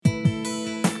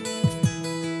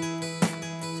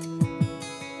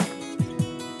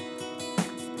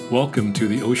Welcome to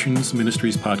the Oceans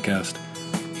Ministries podcast.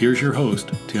 Here's your host,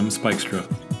 Tim Spykstra.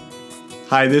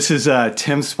 Hi, this is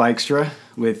Tim Spykstra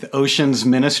with Oceans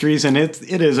Ministries, and it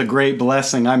is a great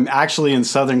blessing. I'm actually in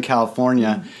Southern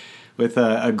California with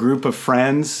a group of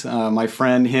friends, my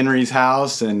friend Henry's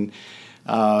house, and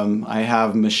I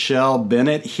have Michelle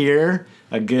Bennett here,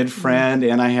 a good friend,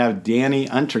 and I have Danny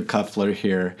Unterkuffler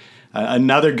here,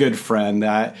 another good friend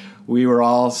that we were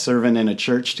all serving in a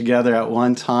church together at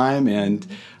one time, and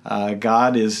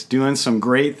God is doing some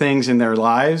great things in their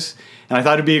lives. And I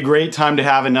thought it'd be a great time to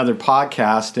have another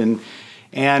podcast.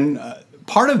 And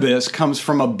part of this comes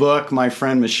from a book my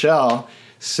friend Michelle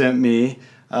sent me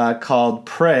called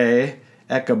Pray,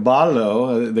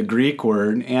 Ekabalo, the Greek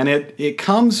word. And it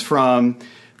comes from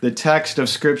the text of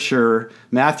Scripture,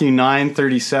 Matthew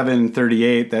 9:37 and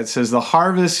 38, that says, "The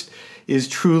harvest is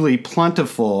truly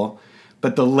plentiful,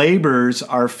 but the laborers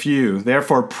are few.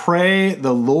 Therefore pray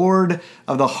the Lord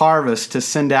of the harvest to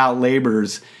send out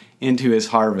laborers into his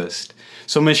harvest."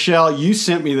 So Michelle, you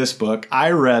sent me this book. I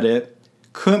read it,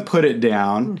 couldn't put it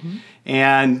down,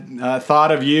 and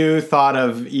thought of you, thought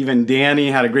of even Danny,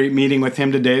 had a great meeting with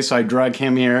him today, so I drug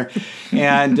him here.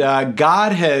 And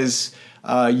God has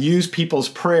used people's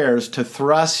prayers to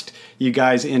thrust you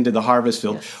guys into the harvest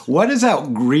field. Yes. What does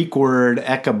that Greek word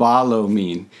ekabalo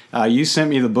mean? You sent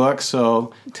me the book,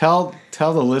 so tell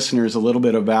the listeners a little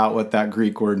bit about what that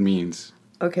Greek word means.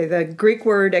 Okay, the Greek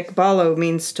word ekbalo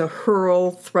means to hurl,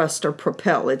 thrust, or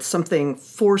propel. It's something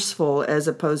forceful as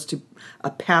opposed to a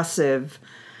passive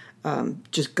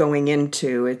just going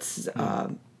into. It's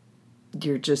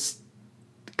you're just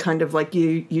kind of like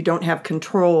you don't have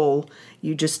control.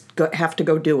 You just have to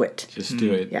go do it. Just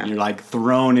do it. Yeah. You're like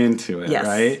thrown into it, yes,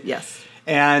 right? Yes.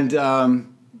 And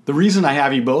the reason I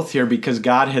have you both here because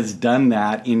God has done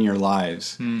that in your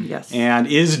lives. Yes. And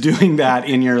is doing that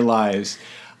in your lives.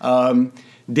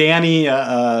 Danny,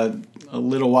 a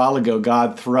little while ago,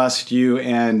 God thrust you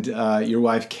and your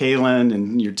wife Kaylin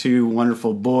and your two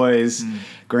wonderful boys,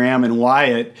 Graham and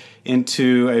Wyatt,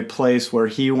 into a place where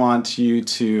he wants you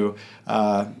to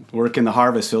work in the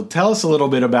harvest field. Tell us a little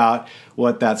bit about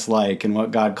what that's like and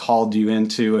what God called you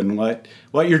into and what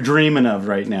you're dreaming of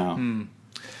right now.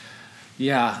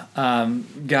 Yeah,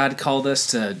 God called us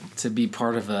to be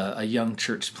part of a young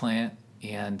church plant,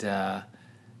 and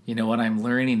what I'm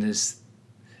learning is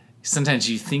sometimes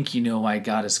you think you know why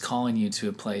God is calling you to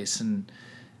a place, and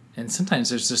sometimes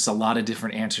there's just a lot of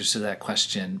different answers to that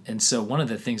question. And so one of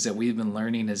the things that we've been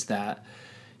learning is that,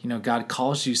 God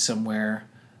calls you somewhere,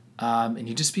 and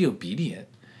you just be obedient.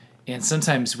 And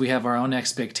sometimes we have our own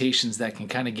expectations that can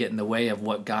kind of get in the way of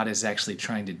what God is actually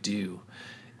trying to do.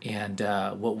 And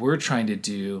what we're trying to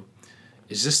do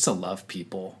is just to love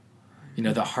people.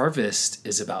 The harvest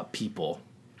is about people.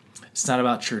 It's not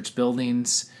about church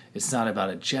buildings. It's not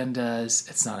about agendas.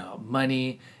 It's not about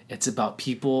money. It's about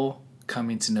people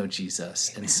coming to know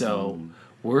Jesus. And so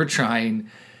we're trying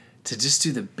to just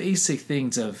do the basic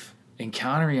things of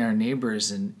encountering our neighbors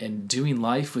and doing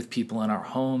life with people in our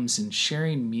homes and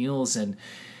sharing meals. And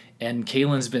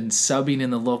Kaylin's been subbing in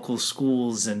the local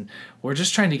schools. And we're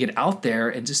just trying to get out there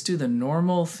and just do the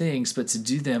normal things, but to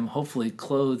do them hopefully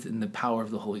clothed in the power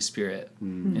of the Holy Spirit.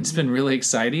 And it's been really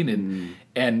exciting.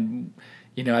 And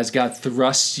as God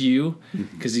thrusts you,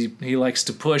 because he likes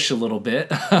to push a little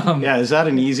bit. Is that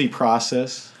an easy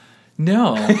process?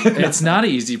 No, it's not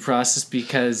an easy process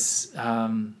because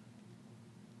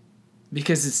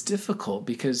it's difficult.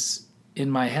 Because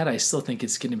in my head, I still think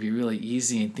it's going to be really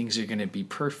easy and things are going to be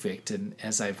perfect. And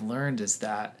as I've learned is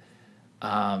that,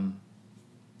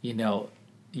 you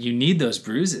need those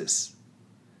bruises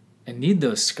and need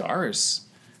those scars,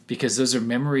 because those are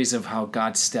memories of how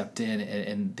God stepped in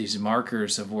and these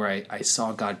markers of where I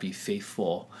saw God be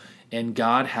faithful. And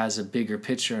God has a bigger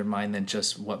picture in mind than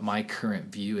just what my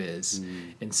current view is.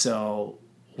 And so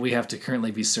we have to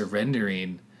currently be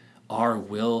surrendering our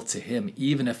will to him,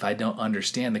 even if I don't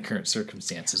understand the current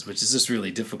circumstances, which is just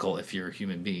really difficult if you're a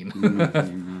human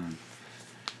being.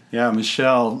 Yeah,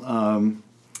 Michelle,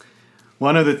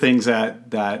 one of the things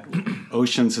that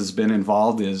Oceans has been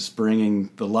involved is bringing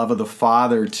the love of the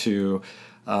Father to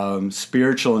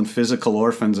spiritual and physical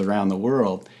orphans around the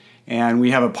world. And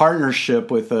we have a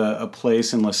partnership with a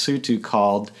place in Lesotho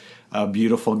called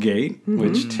Beautiful Gate,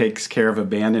 which takes care of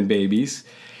abandoned babies.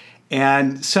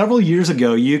 And several years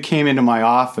ago, you came into my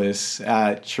office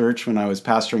at church when I was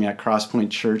pastoring at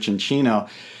Crosspoint Church in Chino,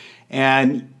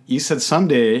 and you said,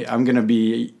 someday I'm going to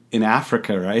be in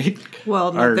Africa, right?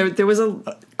 Well, there was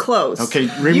a close. Okay,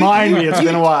 remind me, it's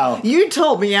been a while. You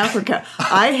told me Africa.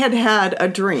 I had a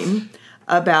dream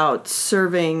about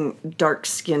serving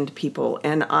dark-skinned people.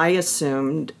 And I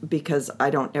assumed, because I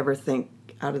don't ever think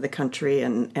out of the country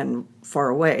and far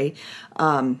away,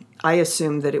 I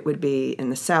assumed that it would be in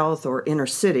the South or inner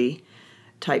city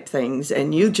type things.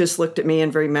 And you just looked at me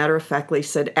and very matter-of-factly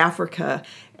said Africa.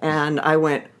 And I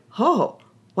went, oh,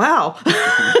 wow.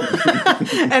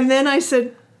 And then I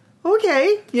said,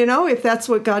 okay, if that's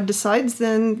what God decides,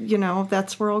 then,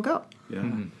 that's where I'll go. Yeah.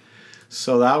 Mm-hmm.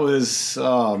 So that was,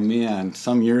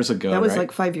 some years ago. That was right?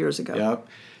 like 5 years ago. Yep.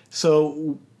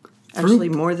 So actually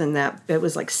more than that. It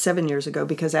was like 7 years ago,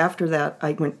 because after that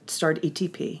I started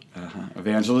ETP.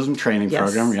 Evangelism Training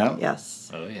Program. Yeah.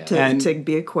 Yes. Oh yeah. To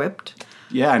be equipped.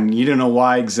 Yeah, and you didn't know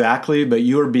why exactly, but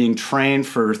you were being trained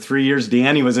for 3 years.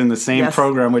 Danny was in the same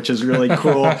program, which is really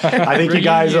cool. I think you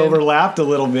guys overlapped a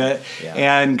little bit. Yeah.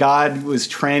 And God was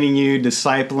training you,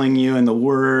 discipling you in the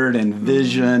Word and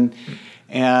vision. Mm-hmm.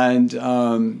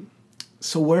 And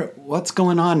so what's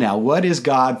going on now? What is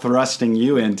God thrusting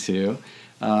you into?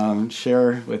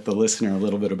 Share with the listener a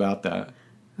little bit about that.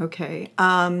 Okay.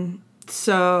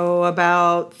 So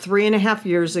about 3.5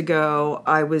 years ago,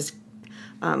 I was,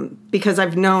 because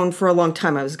I've known for a long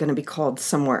time I was going to be called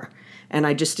somewhere, and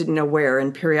I just didn't know where.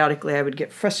 And periodically I would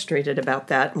get frustrated about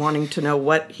that, wanting to know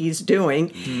what he's doing.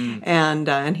 Mm.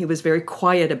 And he was very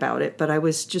quiet about it, but I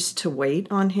was just to wait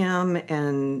on him.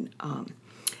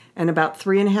 And about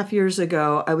 3.5 years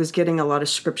ago, I was getting a lot of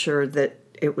scripture that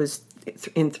it was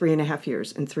in 3.5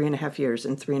 years, in 3.5 years,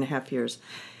 in 3.5 years.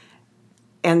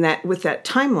 And that with that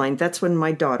timeline, that's when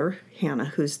my daughter, Hannah,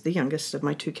 who's the youngest of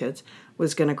my 2 kids,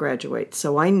 was going to graduate.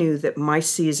 So I knew that my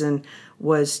season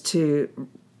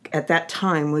at that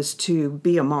time was to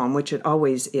be a mom, which it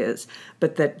always is,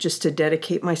 but that just to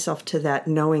dedicate myself to that,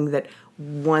 knowing that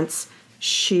once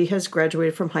she has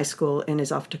graduated from high school and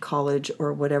is off to college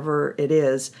or whatever it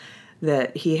is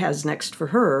that he has next for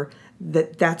her,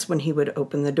 that's when he would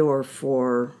open the door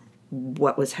for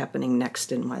what was happening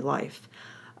next in my life.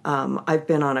 I've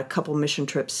been on a couple mission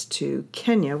trips to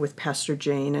Kenya with Pastor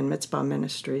Jane and Mitzvah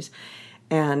Ministries,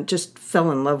 and just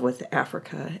fell in love with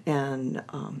Africa. And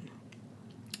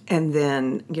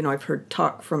then, I've heard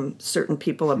talk from certain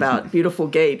people about Beautiful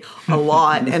Gate a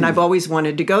lot, and I've always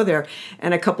wanted to go there.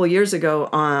 And a couple of years ago,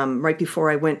 right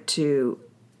before I went to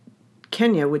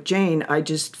Kenya with Jane, I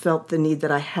just felt the need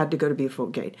that I had to go to Beautiful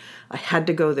Gate. I had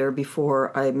to go there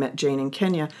before I met Jane in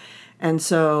Kenya. And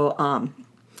so,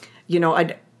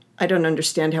 I don't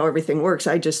understand how everything works.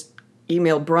 I just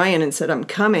emailed Brian and said, I'm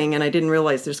coming, and I didn't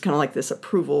realize there's kind of like this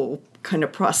approval kind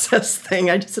of process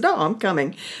thing. I just said, oh, I'm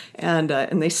coming. And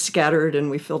they scattered, and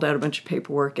we filled out a bunch of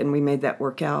paperwork, and we made that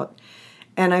work out.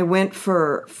 And I went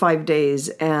for 5 days,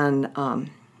 and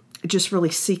just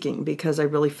really seeking, because I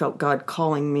really felt God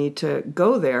calling me to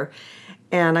go there.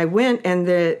 And I went, and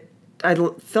I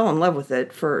fell in love with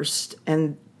it first,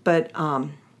 but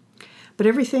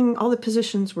everything, all the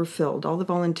positions were filled. All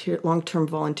the long-term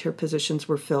volunteer positions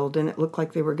were filled, and it looked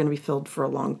like they were going to be filled for a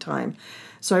long time.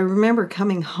 So I remember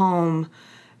coming home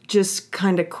just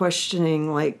kind of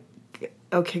questioning, like,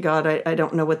 okay, God, I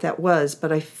don't know what that was,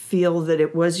 but I feel that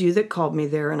it was you that called me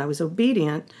there, and I was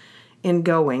obedient in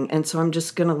going. And so I'm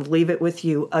just going to leave it with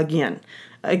you again.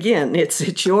 Again,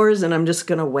 it's yours, and I'm just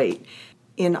going to wait.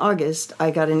 In August,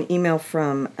 I got an email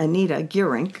from Anita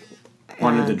Gearink,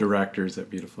 one of the directors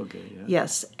at Beautiful Gate. Yeah.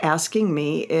 Yes, asking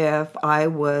me if I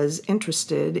was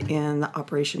interested in the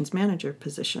operations manager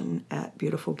position at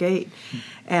Beautiful Gate.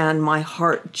 And my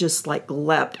heart just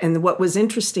leapt. And what was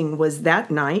interesting was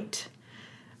that night,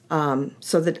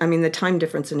 the time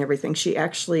difference and everything,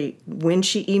 when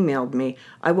she emailed me,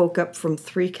 I woke up from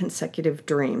 3 consecutive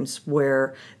dreams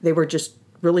where they were just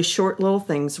really short little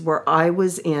things where I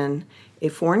was in a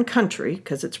foreign country,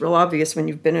 because it's real obvious when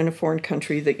you've been in a foreign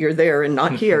country that you're there and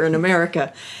not here in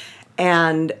America,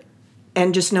 and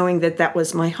just knowing that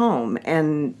was my home,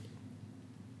 and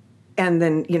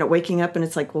then waking up and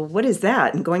it's like, well, what is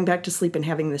that? And going back to sleep and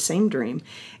having the same dream,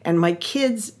 and my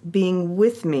kids being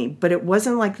with me, but it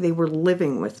wasn't like they were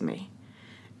living with me,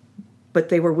 but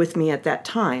they were with me at that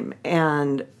time,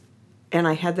 and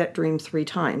I had that dream 3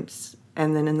 times.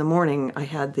 And then in the morning, I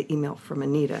had the email from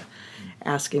Anita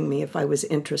asking me if I was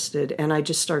interested. And I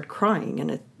just started crying.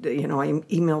 And, I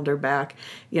emailed her back,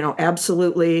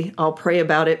 absolutely, I'll pray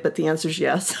about it, but the answer's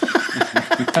yes.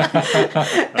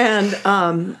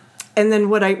 And then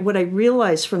what I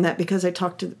realized from that, because I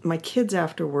talked to my kids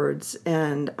afterwards,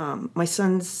 and my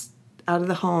son's out of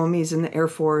the home, he's in the Air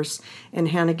Force, and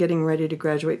Hannah getting ready to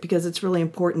graduate, because it's really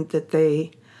important that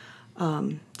they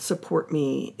support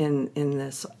me in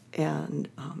this. And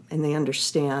they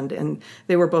understand, and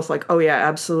they were both like, oh yeah,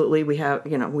 absolutely, we have,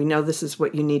 we know this is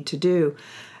what you need to do.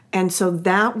 And so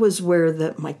that was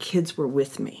where my kids were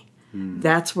with me.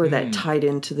 That's where that tied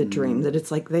into the dream, that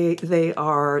it's like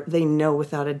they know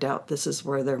without a doubt this is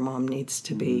where their mom needs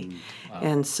to be. Wow.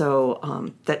 And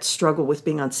so that struggle with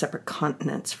being on separate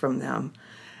continents from them,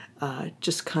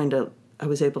 just kind of, I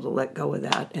was able to let go of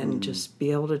that and just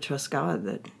be able to trust God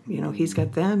that, He's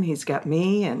got them, He's got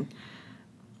me, and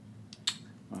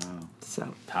wow.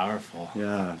 So powerful.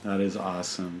 Yeah, that is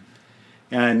awesome.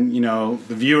 And,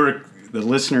 the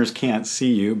listeners can't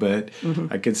see you, but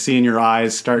I could see in your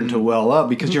eyes starting to well up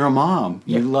because you're a mom.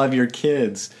 You love your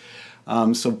kids.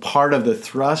 So part of the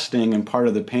thrusting and part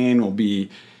of the pain will be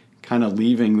kind of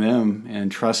leaving them and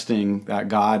trusting that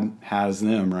God has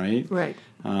them, right? Right.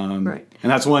 Right. And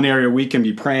that's one area we can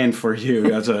be praying for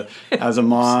you as a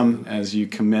mom as you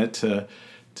commit to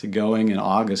going in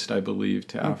August, I believe,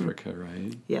 to Africa,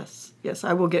 right? Yes.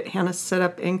 I will get Hannah set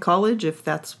up in college if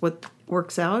that's what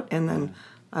works out, and then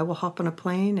I will hop on a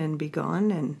plane and be gone.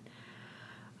 And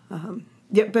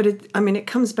but it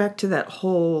comes back to that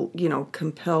whole,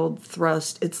 compelled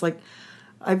thrust. It's like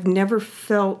I've never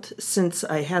felt since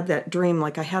I had that dream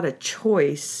like I had a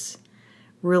choice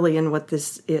really in what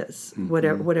this is,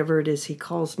 whatever it is He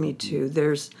calls me to.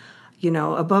 There's,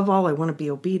 above all, I want to be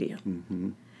obedient.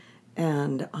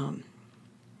 And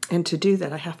to do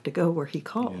that, I have to go where He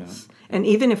calls. Yeah. And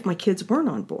even if my kids weren't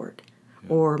on board,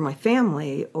 or my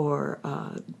family, or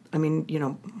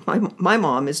my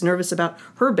mom is nervous about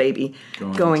her baby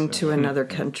going to another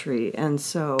country, and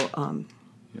so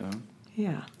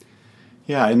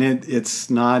Yeah, and it's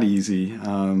not easy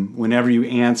whenever you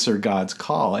answer God's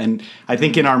call. And I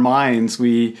think in our minds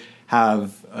we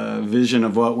have a vision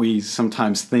of what we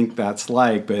sometimes think that's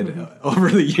like, but over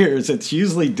the years it's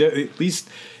usually, at least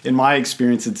in my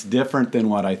experience, it's different than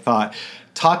what I thought.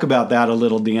 Talk about that a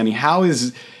little, Danny. How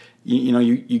is...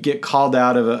 you get called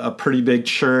out of a pretty big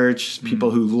church,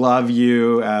 people who love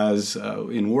you as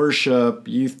in worship,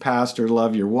 youth pastor,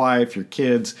 love your wife, your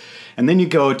kids, and then you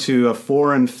go to a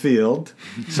foreign field,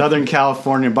 Southern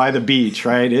California by the beach,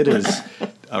 right? It is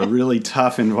a really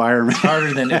tough environment.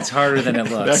 It's harder than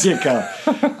it looks. There you go.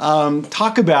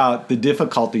 Talk about the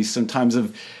difficulties sometimes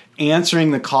of answering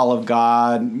the call of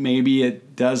God. Maybe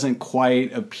it doesn't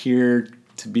quite appear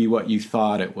to be what you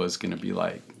thought it was going to be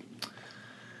like.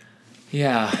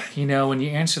 Yeah, when you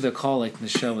answer the call, like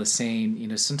Michelle was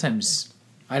saying, sometimes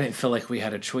I didn't feel like we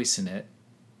had a choice in it.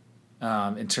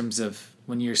 In terms of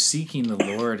when you're seeking the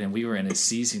Lord, and we were in a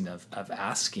season of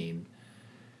asking,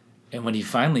 and when He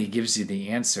finally gives you the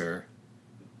answer,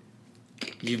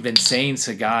 you've been saying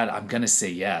to God, I'm going to say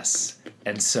yes.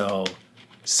 And so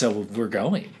we're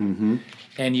going.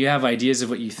 And you have ideas of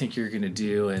what you think you're going to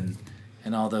do, and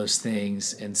all those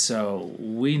things. And so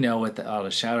we know without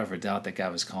a shadow of a doubt that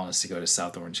God was calling us to go to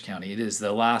South Orange County. It is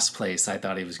the last place I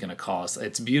thought He was going to call us.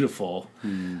 It's beautiful,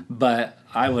 but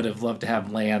I would have loved to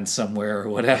have land somewhere or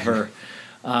whatever.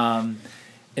 And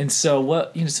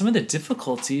so some of the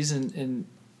difficulties, and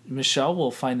Michelle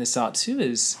will find this out too,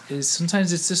 is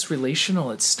sometimes it's just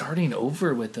relational. It's starting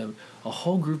over with a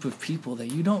whole group of people that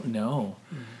you don't know.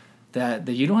 That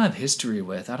you don't have history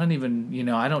with. I don't even,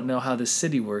 I don't know how this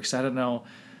city works. I don't know.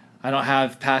 I don't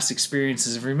have past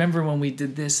experiences. Remember when we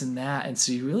did this and that? And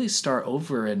so you really start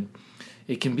over, and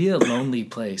it can be a lonely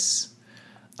place.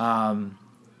 Unless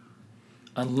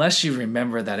you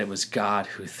remember that it was God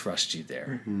who thrust you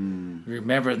there.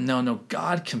 Remember, no,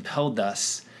 God compelled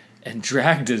us and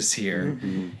dragged us here.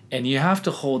 And you have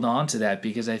to hold on to that,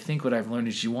 because I think what I've learned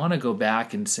is you want to go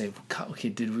back and say, okay,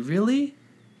 did we really?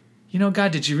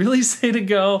 God, did you really say to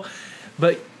go?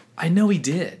 But I know He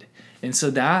did. And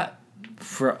so that,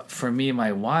 for me and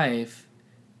my wife,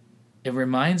 it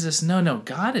reminds us, no,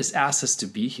 God has asked us to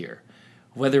be here.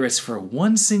 Whether it's for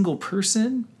one single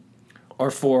person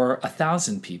or for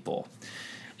 1,000 people.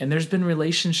 And there's been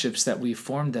relationships that we've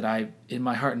formed that I, in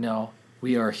my heart, know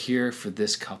we are here for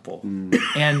this couple.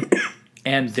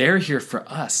 And they're here for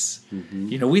us.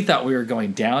 We thought we were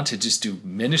going down to just do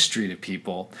ministry to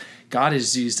people. God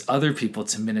has used other people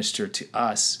to minister to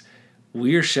us.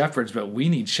 We are shepherds, but we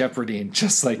need shepherding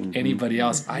just like anybody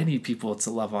else. I need people to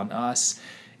love on us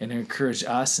and encourage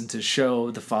us and to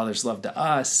show the Father's love to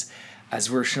us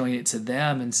as we're showing it to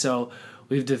them. And so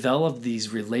we've developed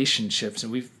these relationships,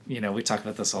 and we talk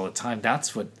about this all the time.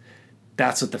 That's what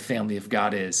the family of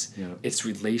God is. Yeah. It's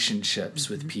relationships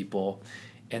with people.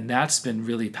 And that's been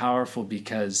really powerful,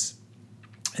 because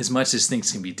as much as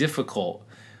things can be difficult,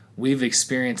 we've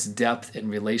experienced depth in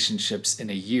relationships in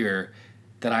a year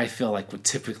that I feel like would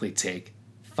typically take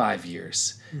 5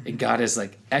 years. And God has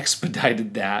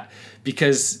expedited that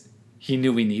because He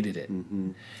knew we needed it.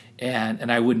 And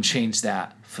I wouldn't change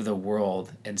that for the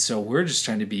world. And so we're just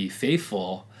trying to be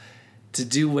faithful to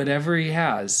do whatever he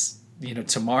has.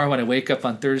 Tomorrow when I wake up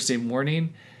on Thursday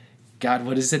morning, God,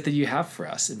 what is it that you have for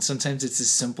us? And sometimes it's as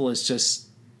simple as just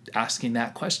asking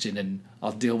that question, and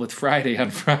I'll deal with Friday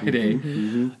on Friday.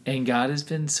 And God has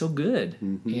been so good.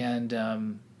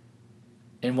 And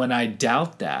when I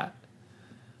doubt that,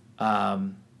 I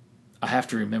have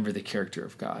to remember the character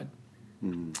of God.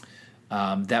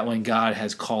 That when God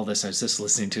has called us, I was just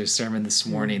listening to a sermon this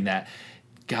morning that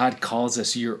God calls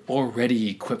us, you're already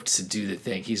equipped to do the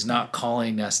thing. He's not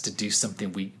calling us to do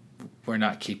something we're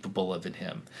not capable of in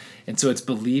him. And so it's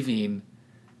believing,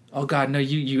 oh God, no,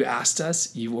 you asked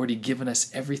us, you've already given us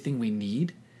everything we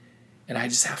need, and I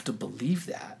just have to believe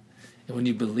that. And when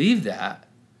you believe that,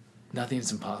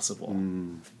 nothing's impossible.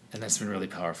 And that's been really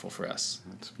powerful for us.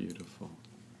 That's beautiful.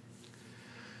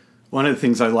 One of the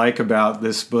things I like about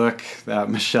this book that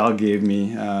Michelle gave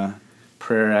me,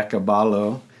 Prayer ek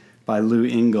Abalo by Lou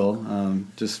Engle,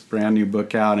 just brand new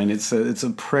book out, and it's a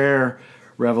prayer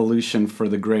revolution for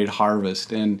the great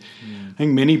harvest. And I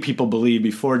think many people believe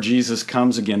before Jesus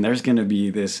comes again, there's going to be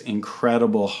this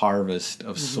incredible harvest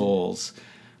of souls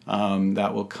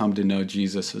that will come to know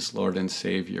Jesus as Lord and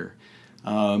Savior.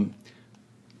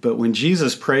 But when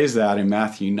Jesus prays that in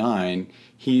Matthew 9,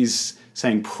 he's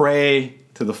saying, pray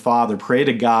to the Father, pray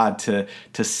to God to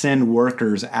send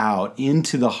workers out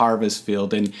into the harvest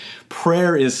field. And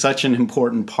prayer is such an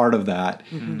important part of that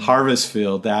harvest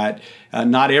field that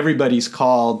not everybody's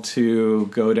called to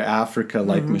go to Africa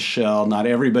like Michelle. Not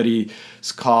everybody's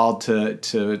called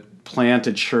to plant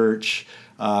a church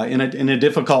in a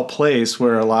difficult place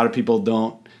where a lot of people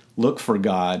don't look for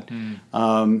God.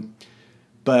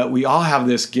 But we all have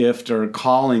this gift or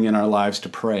calling in our lives to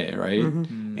pray, right?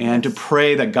 And to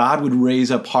pray that God would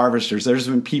raise up harvesters. There's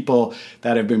been people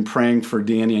that have been praying for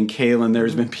Danny and Kaylin.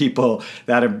 There's been people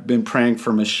that have been praying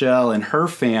for Michelle and her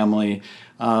family,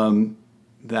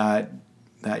 that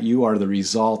you are the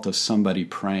result of somebody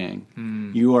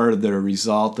praying. You are the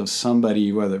result of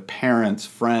somebody, whether parents,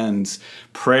 friends,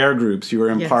 prayer groups. You were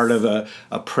in part of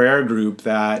a prayer group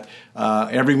that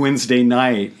every Wednesday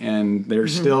night, and they're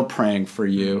still praying for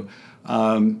you.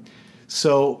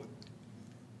 So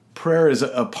prayer is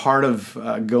a part of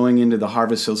going into the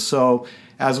harvest field. So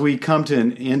as we come to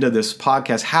an end of this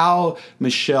podcast, how,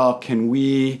 Michelle, can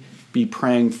we be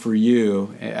praying for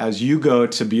you as you go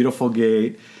to Beautiful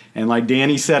Gate? And like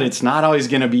Danny said, it's not always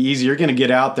going to be easy. You're going to get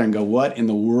out there and go, what in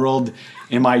the world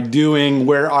am I doing?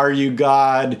 Where are you,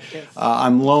 God?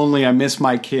 I'm lonely. I miss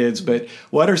my kids. But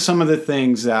what are some of the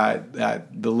things that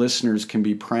the listeners can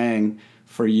be praying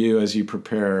for you as you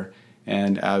prepare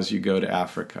and as you go to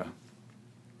Africa?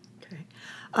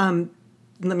 Okay.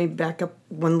 Let me back up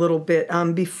one little bit.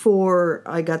 Before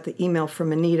I got the email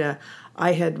from Anita,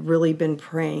 I had really been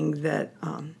praying that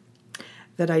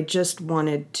I just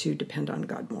wanted to depend on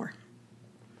God more,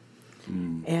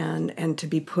 and to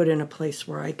be put in a place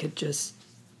where I could just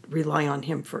rely on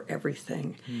Him for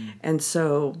everything. And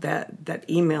so that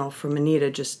email from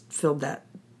Anita just filled that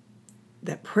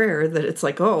prayer, that it's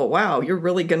like, oh wow, you're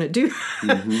really going to do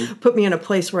put me in a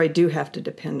place where I do have to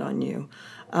depend on you.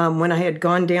 When I had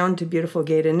gone down to Beautiful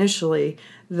Gate initially,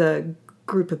 the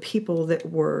group of people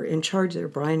that were in charge there,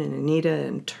 Brian and Anita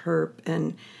and Terp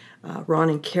and Ron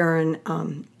and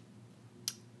Karen,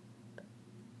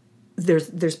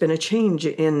 there's been a change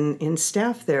in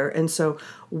staff there. And so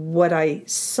what I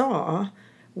saw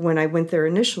when I went there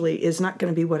initially is not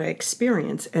going to be what I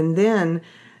experience. And then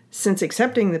since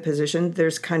accepting the position,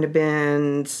 there's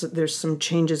some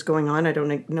changes going on. I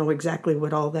don't know exactly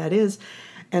what all that is.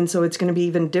 And so it's going to be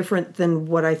even different than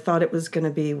what I thought it was going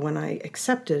to be when I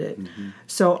accepted it.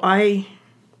 So I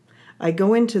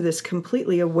go into this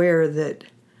completely aware that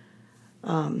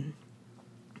I'm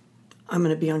going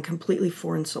to be on completely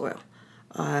foreign soil.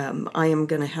 I am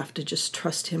going to have to just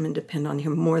trust Him and depend on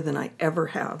Him more than I ever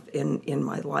have in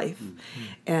my life,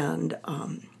 and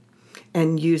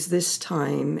use this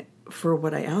time for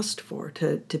what I asked for,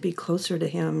 to be closer to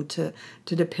Him, to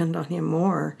depend on Him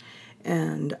more,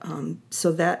 and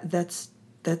so that's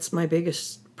my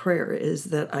biggest prayer, is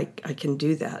that I can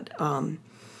do that.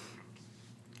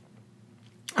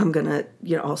 I'm going to,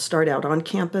 I'll start out on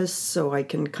campus so I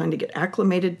can kind of get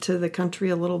acclimated to the country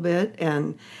a little bit.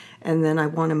 And then I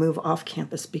want to move off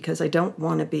campus because I don't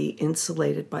want to be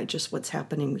insulated by just what's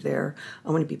happening there.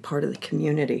 I want to be part of the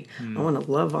community. I want to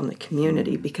love on the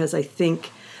community because I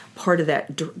think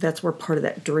that's where part of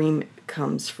that dream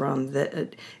comes from,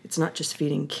 that it's not just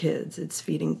feeding kids, it's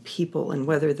feeding people. And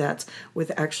whether that's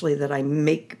with actually that I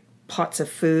make pots of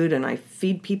food and I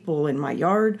feed people in my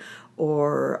yard,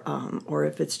 or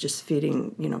if it's just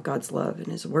feeding, God's love and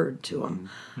His Word to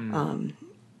them.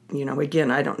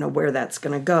 Again, I don't know where that's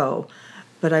going to go,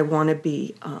 but I want to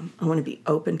be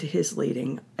open to His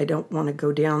leading. I don't want to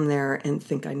go down there and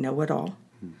think I know it all.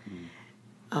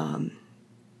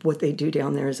 What they do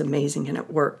down there is amazing and it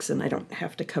works, and I don't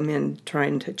have to come in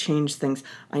trying to change things.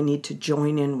 I need to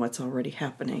join in what's already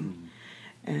happening.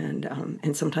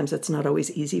 And sometimes it's not always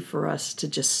easy for us to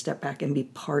just step back and be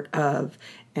part of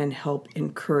and help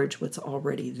encourage what's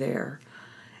already there.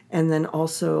 And then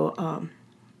also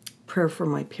prayer for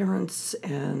my parents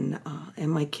and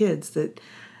my kids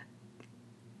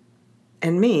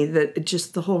and me, that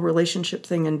just the whole relationship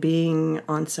thing and being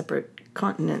on separate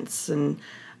continents and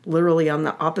literally on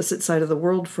the opposite side of the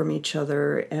world from each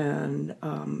other, and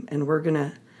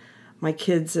my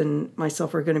kids and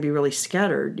myself are gonna be really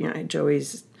scattered.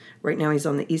 Joey's right now, he's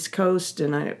on the East Coast,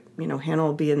 and Hannah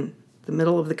will be in the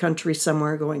middle of the country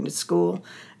somewhere going to school,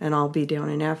 and I'll be down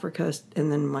in Africa,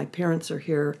 and then my parents are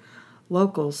here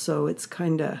local, so it's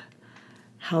kind of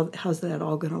how's that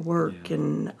all gonna work,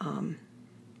 and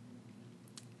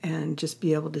just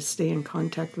be able to stay in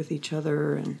contact with each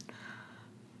other. And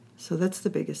so that's the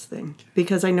biggest thing,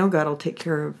 because I know God will take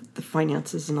care of the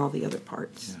finances and all the other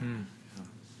parts.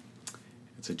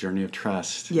 It's a journey of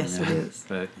trust. Yes, it is.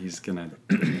 But He's going to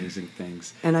do amazing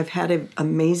things. And I've had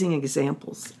amazing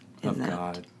examples Of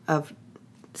God. of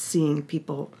seeing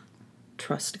people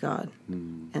trust God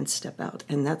and step out.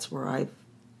 And that's where I've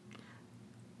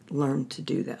learned to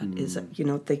do that, is that,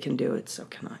 if they can do it, so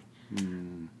can I.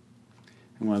 And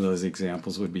one of those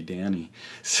examples would be Danny.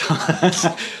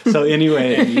 So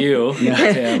anyway. And you.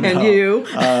 You.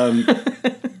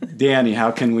 Danny,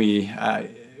 how can we... I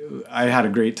had a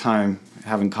great time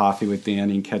having coffee with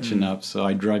Danny and catching up, so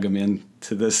I drug him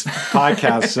into this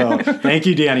podcast. So thank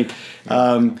you, Danny.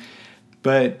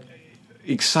 But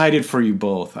excited for you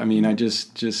both. I mean, I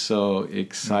just so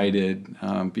excited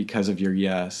because of your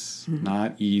yes.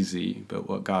 Not easy, but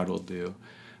what God will do.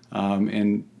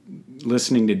 And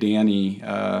listening to Danny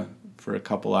for a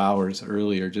couple hours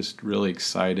earlier, just really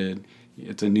excited.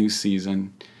 It's a new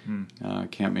season.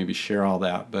 Can't maybe share all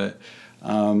that, but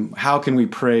how can we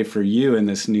pray for you in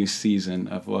this new season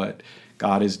of what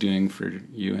God is doing for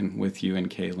you and with you and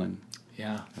Kaylin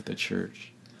at the church?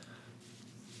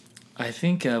 I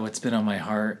think what's been on my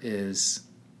heart is,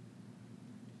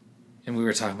 and we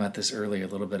were talking about this earlier a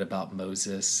little bit about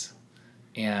Moses,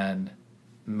 and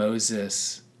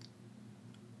Moses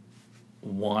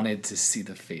wanted to see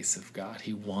the face of God.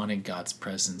 He wanted God's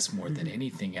presence more than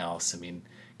anything else. I mean,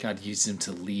 God used him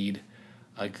to lead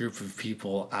a group of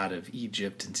people out of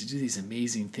Egypt and to do these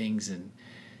amazing things,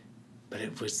 but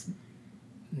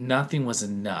nothing was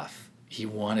enough. He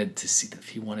wanted to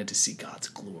see God's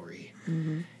glory,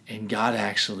 and God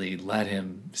actually let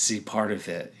him see part of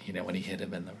it. When he hit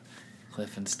him in the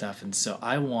cliff and stuff. And so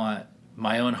I want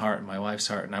my own heart and my wife's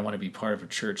heart, and I want to be part of a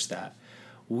church that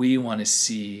we want to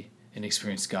see and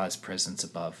experience God's presence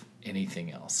above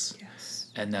anything else. Yes.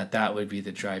 And that would be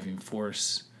the driving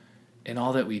force in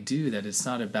all that we do, that it's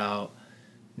not about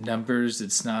numbers,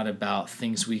 it's not about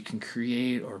things we can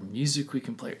create or music we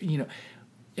can play,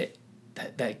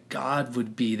 that God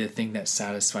would be the thing that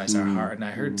satisfies our heart. And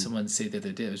I heard someone say the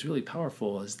other day, it was really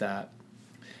powerful, is that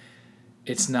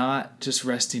it's not just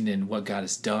resting in what God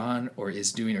has done or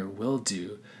is doing or will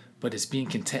do, but it's being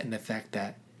content in the fact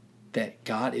that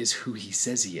God is who he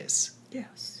says he is.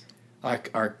 Yes.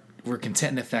 We're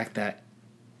content in the fact that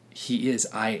he is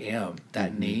I am.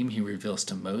 That name he reveals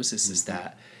to Moses is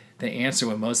that the answer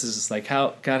when Moses is like,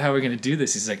 how are we going to do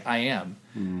this? He's like, I am.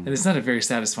 And it's not a very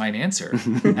satisfying answer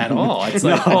at all. It's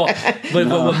like, but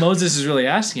what Moses is really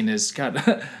asking is,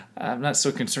 God, I'm not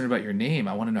so concerned about your name.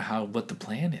 I want to know what the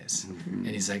plan is. And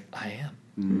he's like, I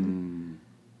am.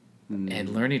 And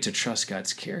learning to trust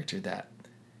God's character, that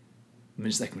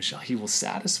just like Michelle, he will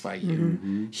satisfy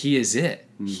you. He is it.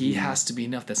 He has to be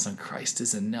enough. That son Christ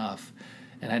is enough.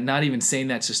 And I'm not even saying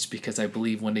that just because I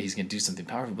believe one day he's going to do something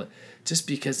powerful, but just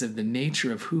because of the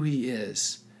nature of who he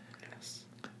is. Yes.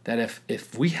 That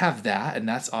if we have that, and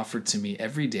that's offered to me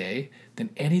every day, then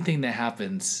anything that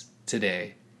happens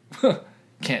today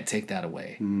can't take that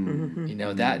away.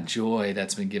 That joy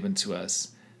that's been given to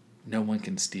us, no one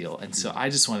can steal. And so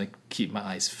I just want to keep my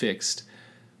eyes fixed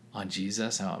on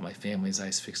Jesus. I want my family's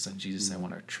eyes fixed on Jesus. I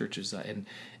want our churches, and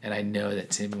I know that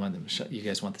Tim, you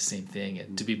guys want the same thing,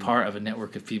 and to be part of a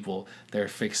network of people that are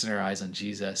fixing our eyes on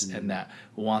Jesus and that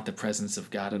want the presence of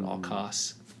God at all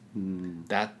costs.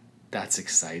 That's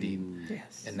exciting,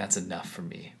 Yes. and that's enough for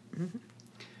me.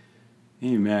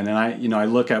 Amen. And I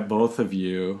look at both of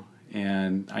you,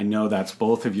 And I know that's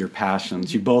both of your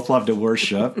passions. You both love to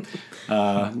worship,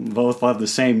 both love the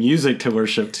same music to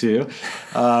worship to.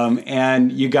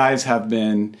 And you guys have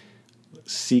been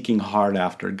seeking hard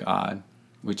after God,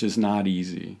 which is not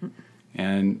easy.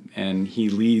 And he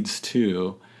leads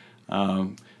too.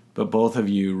 But both of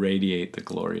you radiate the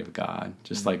glory of God,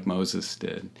 just like Moses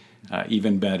did.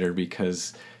 Even better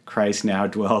because Christ now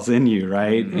dwells in you,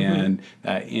 right? And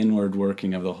that inward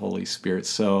working of the Holy Spirit.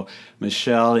 So,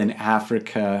 Michelle, in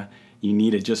Africa, you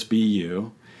need to just be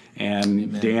you. And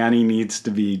Amen. Danny needs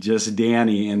to be just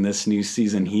Danny in this new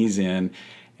season he's in.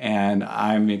 And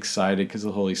I'm excited because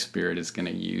the Holy Spirit is going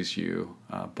to use you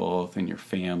both and your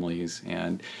families.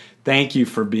 And thank you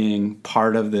for being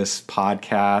part of this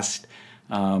podcast.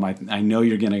 I know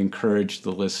you're going to encourage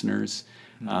the listeners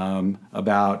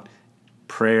about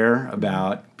prayer,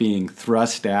 about being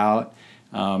thrust out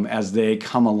as they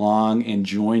come along and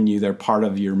join you. They're part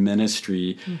of your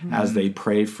ministry as they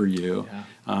pray for you,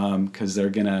 because they're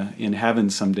going to, in heaven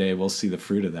someday, we'll see the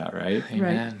fruit of that, right?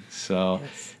 Amen. Right. So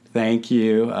thank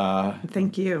you.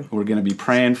 Thank you. We're going to be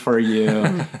praying for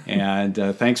you. And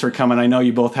thanks for coming. I know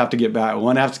you both have to get back.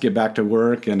 One has to get back to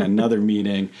work and another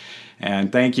meeting.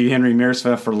 And thank you, Henry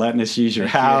Mearsfa, for letting us use your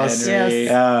house. Yes,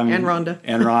 and Rhonda.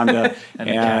 And Rhonda.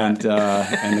 and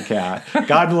the cat.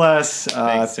 God bless.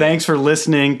 Thanks for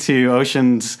listening to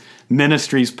Oceans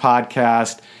Ministries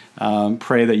podcast.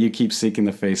 Pray that you keep seeking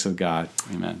the face of God.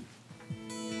 Amen.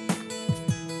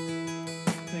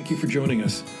 Thank you for joining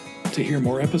us. To hear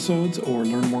more episodes or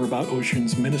learn more about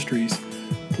Oceans Ministries,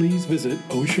 please visit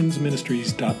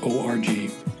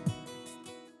oceansministries.org.